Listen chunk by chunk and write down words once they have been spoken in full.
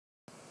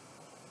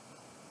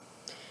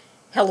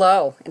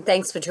Hello, and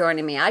thanks for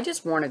joining me. I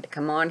just wanted to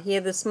come on here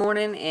this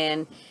morning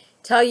and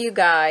tell you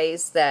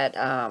guys that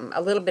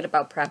a little bit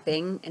about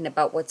prepping and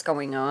about what's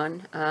going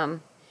on.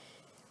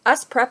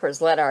 Us preppers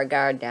let our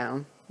guard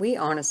down. We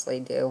honestly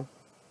do.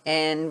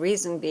 And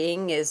reason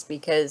being is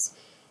because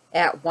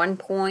at one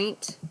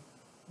point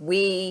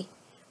we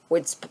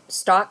would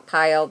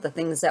stockpile the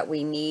things that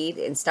we need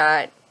and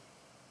start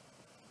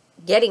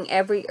getting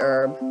every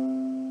herb.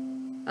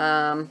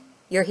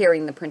 You're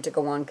hearing the printer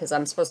go on because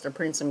I'm supposed to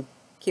print some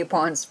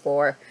coupons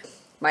for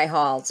my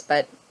hauls,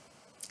 but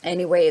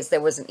anyways, there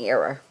was an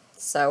error.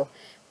 So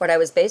what I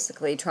was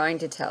basically trying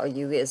to tell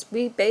you is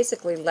we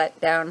basically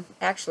let down,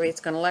 actually it's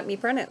going to let me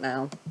print it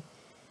now.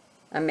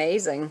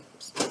 Amazing.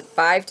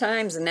 5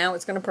 times and now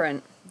it's going to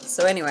print.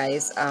 So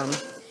anyways,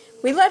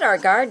 we let our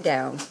guard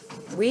down.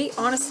 We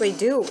honestly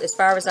do as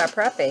far as our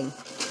prepping.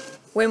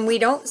 When we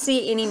don't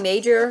see any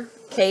major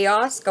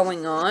chaos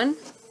going on,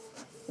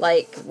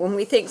 like when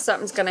we think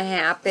something's going to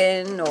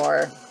happen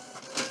or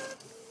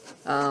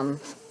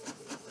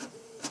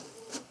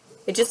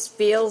it just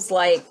feels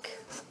like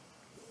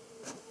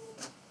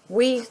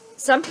we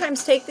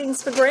sometimes take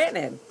things for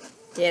granted,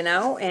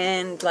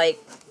 and like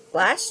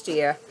last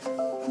year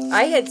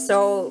I had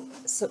so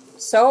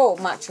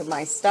much of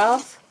my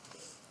stuff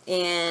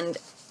and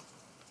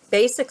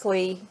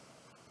basically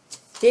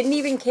didn't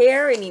even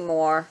care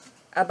anymore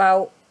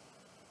about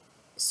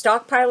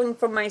stockpiling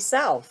for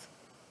myself.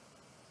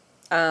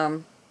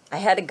 I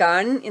had a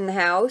gun in the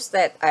house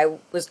that I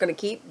was going to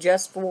keep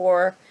just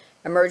for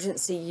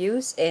emergency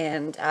use,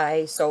 and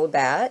I sold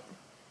that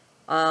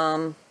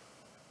because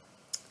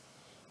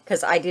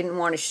I didn't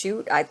want to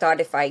shoot. I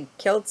thought if I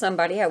killed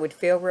somebody, I would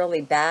feel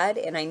really bad,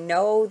 and I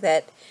know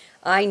that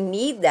I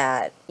need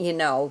that,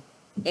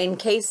 in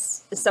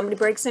case somebody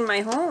breaks in my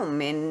home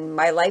and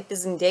my life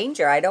is in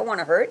danger. I don't want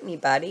to hurt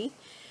anybody,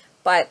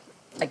 but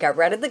I got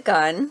rid of the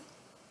gun.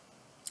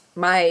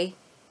 My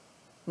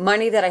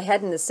money that I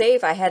had in the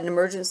safe, I had an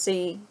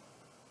emergency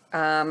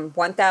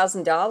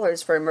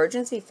 $1,000 for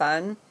emergency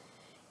fund,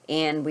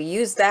 and we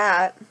used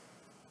that.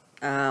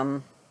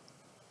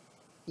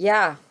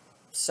 Yeah,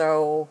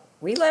 so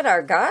we let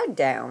our guard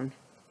down.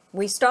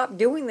 We stopped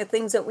doing the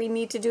things that we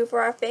need to do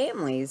for our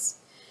families.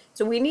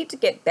 So we need to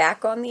get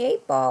back on the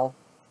 8 ball.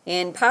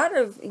 And part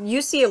of,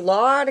 you see a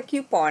lot of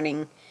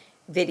couponing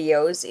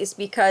videos is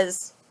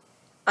because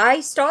I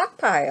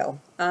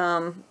stockpile.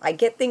 I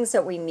get things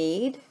that we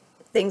need,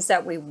 things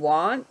that we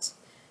want.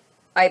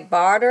 I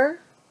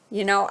barter.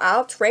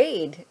 I'll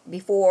trade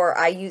before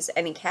I use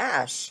any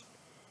cash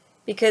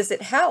because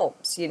it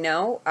helps.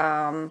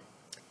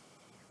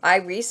 I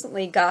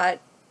recently got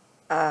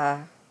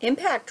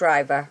impact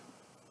driver,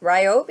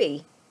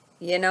 Ryobi.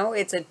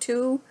 It's a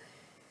 2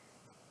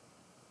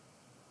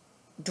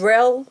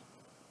 drill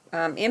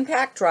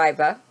impact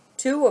driver,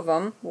 2 of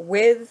them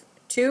with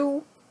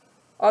 2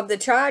 of the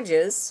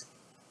charges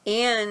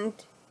and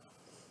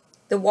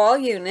the wall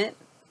unit.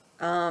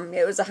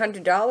 It was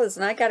 $100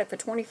 and I got it for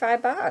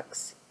 25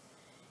 bucks.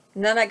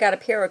 And then I got a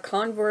pair of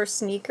Converse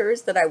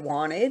sneakers that I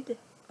wanted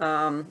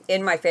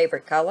in my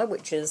favorite color,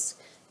 which is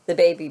the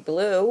baby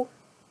blue,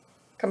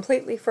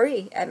 completely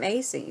free at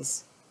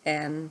Macy's.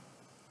 And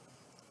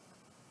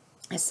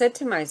I said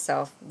to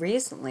myself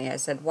recently, I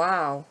said,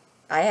 wow,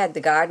 I had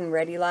the garden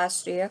ready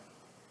last year.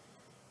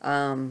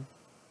 I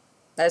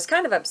was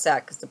kind of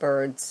upset because the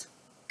birds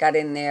got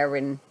in there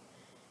and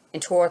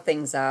tore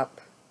things up.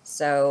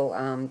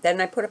 So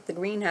then I put up the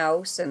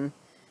greenhouse and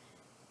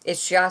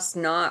it's just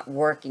not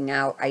working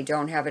out. I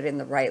don't have it in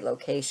the right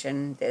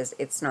location.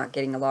 It's not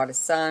getting a lot of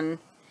sun.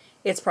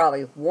 It's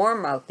probably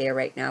warm out there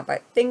right now,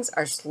 but things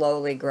are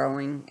slowly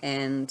growing.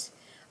 And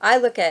I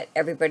look at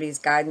everybody's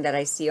garden that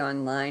I see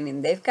online,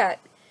 and they've got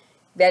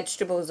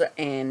vegetables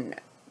and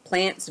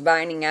plants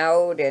vining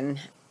out,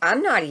 and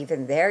I'm not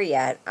even there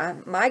yet.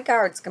 My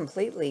garden's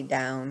completely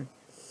down.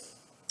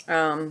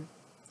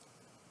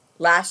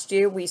 Last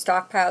year we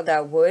stockpiled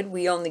our wood.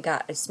 We only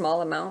got a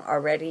small amount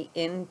already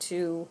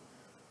into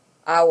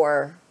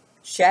our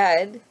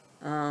shed.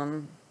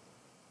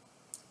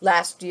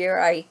 Last year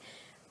I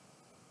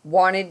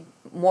wanted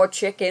more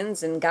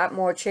chickens and got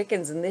more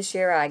chickens, and this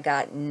year I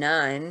got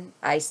none.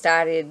 I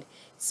started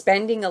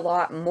spending a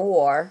lot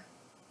more.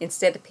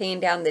 Instead of paying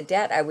down the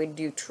debt, I would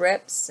do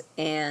trips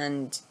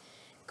and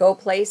go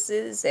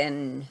places,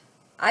 and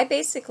I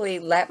basically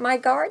let my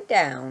guard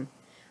down.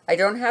 I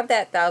don't have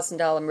that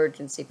 $1,000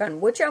 emergency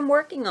fund, which I'm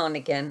working on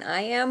again.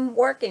 I am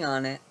working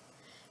on it.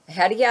 I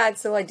had a yard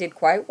sale. I did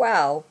quite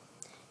well,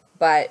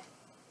 but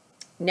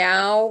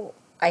now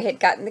I had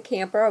gotten the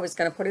camper. I was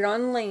going to put it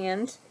on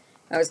land.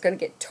 I was going to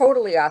get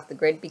totally off the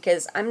grid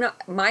because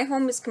my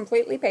home is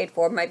completely paid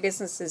for. My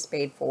business is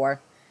paid for.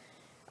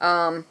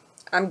 I'm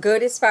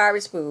good as far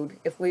as food.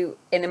 If an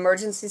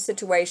emergency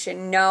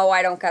situation, no,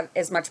 I don't got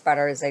as much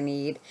butter as I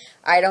need.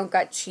 I don't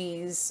got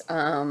cheese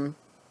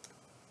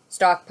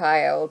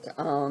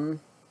stockpiled.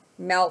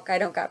 Milk, I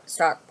don't got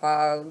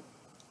stockpiled.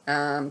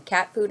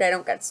 Cat food, I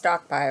don't got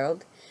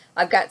stockpiled.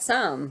 I've got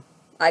some.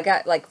 I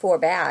got like 4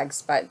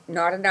 bags, but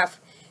not enough.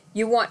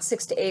 You want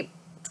 6 to 8,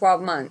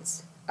 12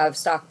 months of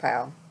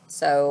stockpile.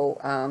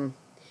 So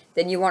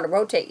then you want to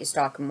rotate your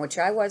stocking, which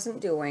I wasn't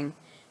doing.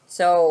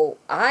 So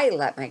I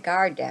let my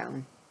guard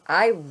down.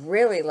 I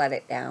really let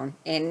it down.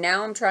 And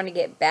now I'm trying to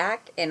get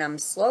back, and I'm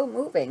slow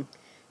moving,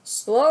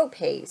 slow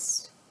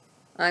paced.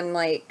 I'm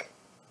like,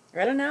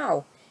 I don't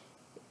know.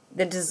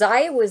 The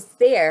desire was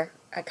there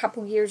a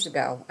couple years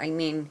ago. I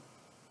mean,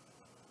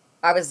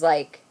 I was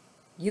like,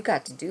 you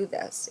got to do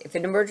this. If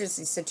an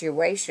emergency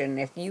situation,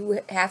 if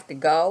you have to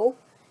go,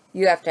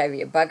 you have to have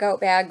your bug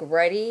out bag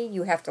ready.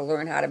 You have to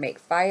learn how to make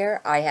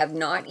fire. I have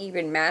not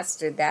even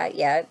mastered that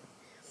yet.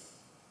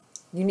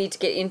 You need to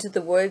get into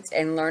the woods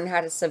and learn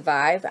how to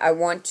survive. I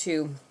want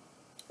to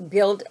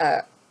build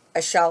a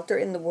shelter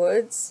in the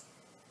woods.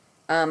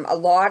 A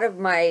lot of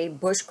my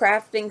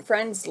bushcrafting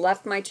friends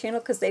left my channel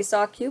because they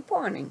saw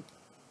couponing.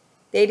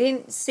 They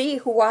didn't see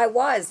who I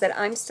was, that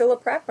I'm still a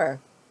prepper.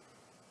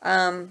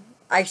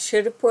 I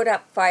should have put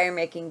up fire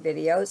making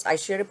videos. I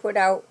should have put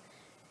out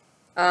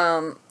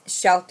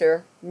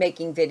shelter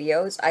making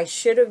videos. I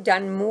should have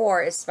done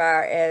more as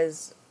far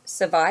as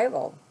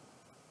survival.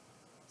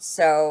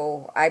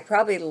 So I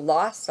probably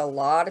lost a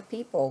lot of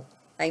people.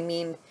 I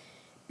mean,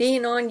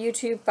 being on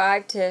YouTube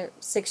 5 to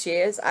 6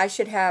 years, I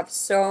should have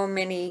so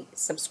many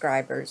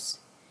subscribers.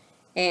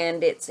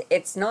 And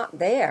it's not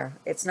there.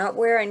 It's not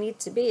where I need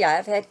to be.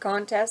 I've had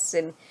contests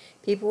and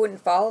people wouldn't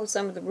follow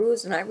some of the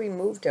rules, and I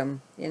removed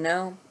them, you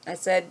know. I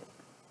said,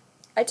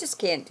 I just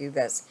can't do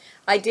this.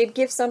 I did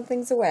give some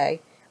things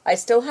away. I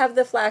still have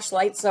the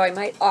flashlight, so I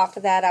might offer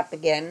that up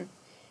again,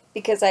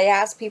 because I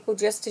asked people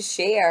just to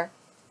share,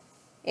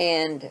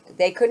 and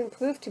they couldn't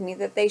prove to me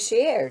that they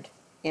shared,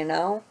 you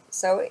know.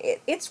 So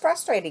it's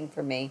frustrating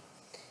for me.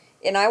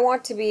 And I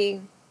want to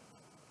be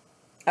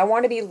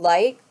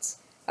liked.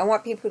 I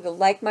want people to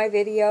like my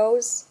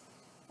videos.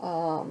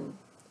 I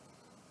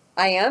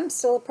am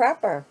still a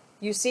prepper.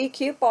 You see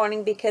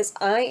couponing because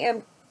I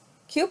am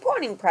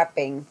couponing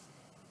prepping.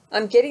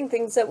 I'm getting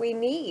things that we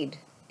need.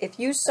 If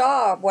you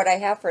saw what I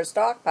have for a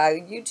stockpile,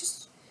 you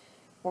just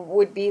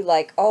would be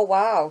like, oh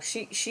wow,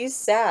 she's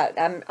sad.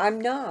 I'm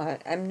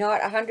not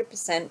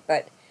 100%,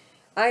 but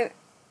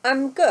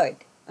I'm good.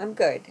 I'm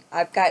good.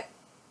 I've got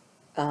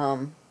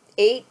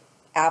 8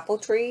 apple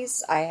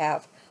trees. I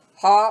have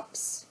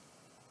hops.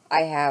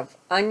 I have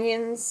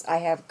onions. I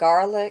have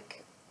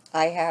garlic.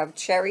 I have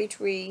cherry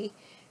tree,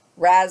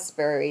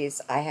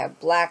 raspberries. I have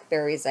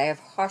blackberries. I have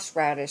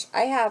horseradish.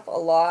 I have a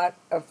lot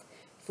of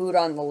food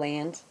on the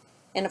land.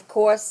 And of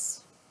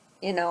course,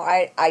 you know,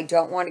 I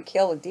don't want to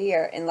kill a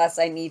deer unless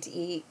I need to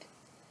eat.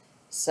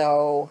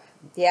 So,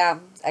 yeah,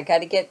 I got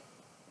to get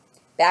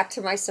back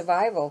to my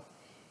survival.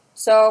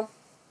 So,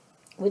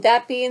 with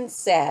that being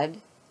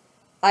said,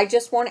 I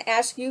just want to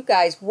ask you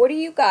guys, what are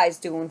you guys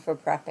doing for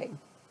prepping?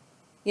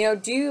 You know,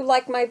 do you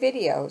like my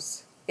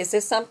videos? Is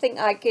there something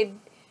I could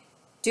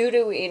do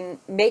to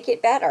make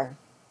it better?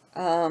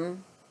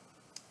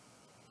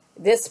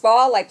 This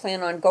fall, I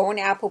plan on going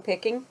apple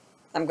picking.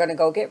 I'm going to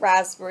go get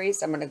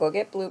raspberries. I'm going to go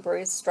get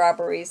blueberries,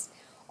 strawberries,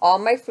 all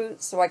my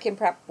fruits so I can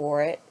prep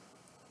for it.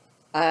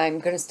 I'm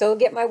going to still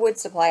get my wood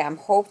supply. I'm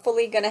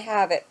hopefully going to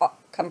have it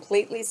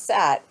completely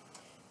set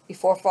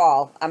before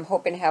fall. I'm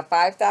hoping to have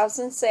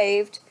 5,000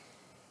 saved.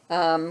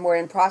 We're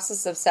in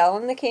process of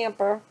selling the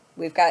camper.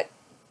 We've got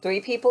 3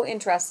 people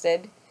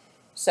interested.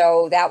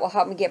 So that will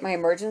help me get my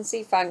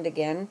emergency fund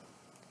again.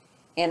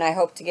 And I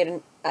hope to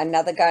get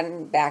another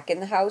gun back in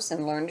the house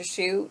and learn to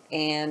shoot.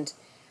 And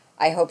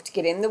I hope to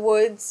get in the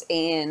woods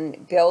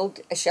and build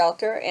a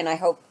shelter. And I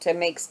hope to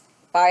make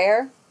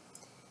fire.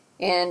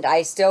 And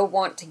I still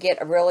want to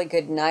get a really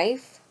good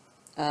knife.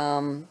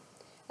 I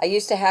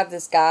used to have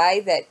this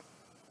guy that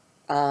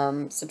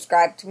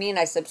subscribed to me, and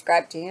I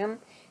subscribed to him.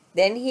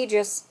 Then he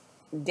just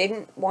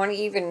didn't want to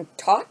even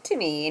talk to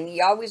me, and he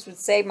always would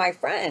say, my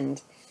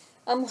friend.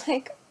 I'm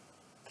like,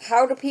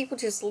 how do people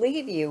just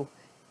leave you,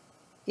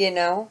 you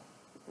know,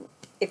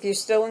 if you're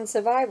still in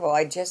survival?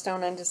 I just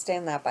don't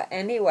understand that. But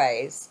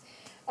anyways,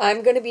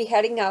 I'm going to be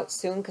heading out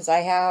soon because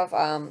I have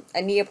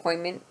a knee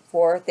appointment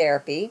for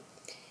therapy.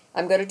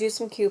 I'm going to do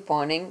some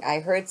couponing. I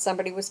heard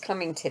somebody was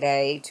coming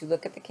today to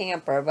look at the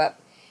camper, but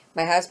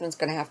my husband's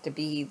going to have to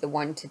be the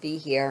one to be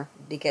here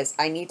because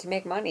I need to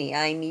make money.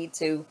 I need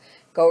to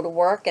go to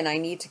work, and I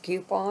need to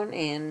coupon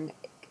and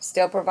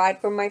still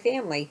provide for my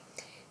family.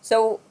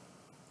 So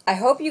I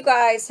hope you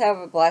guys have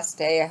a blessed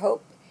day. I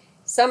hope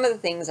some of the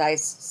things I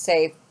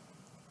say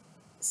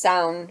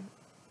sound,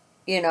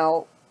 you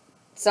know,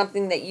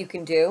 something that you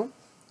can do.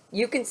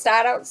 You can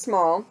start out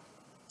small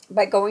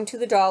by going to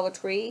the Dollar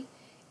Tree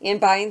and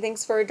buying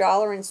things for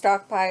 $1 and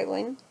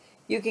stockpiling.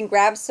 You can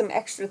grab some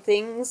extra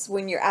things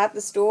when you're at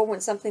the store when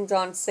something's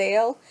on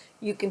sale.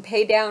 You can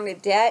pay down a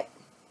debt.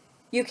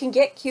 You can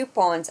get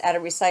coupons at a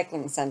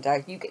recycling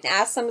center. You can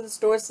ask some of the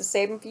stores to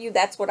save them for you.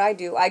 That's what I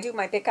do. I do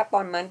my pickup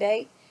on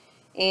Monday,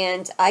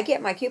 and I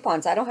get my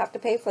coupons. I don't have to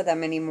pay for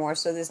them anymore,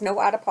 so there's no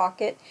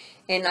out-of-pocket.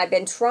 And I've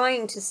been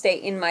trying to stay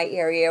in my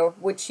area,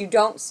 which you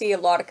don't see a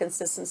lot of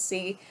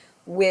consistency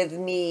with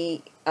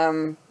me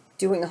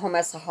doing home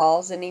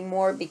hauls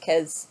anymore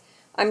because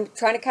I'm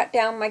trying to cut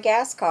down my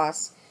gas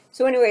costs.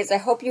 So anyways, I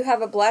hope you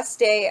have a blessed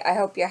day. I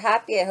hope you're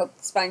happy. I hope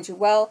this finds you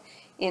well.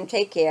 And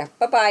take care.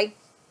 Bye-bye.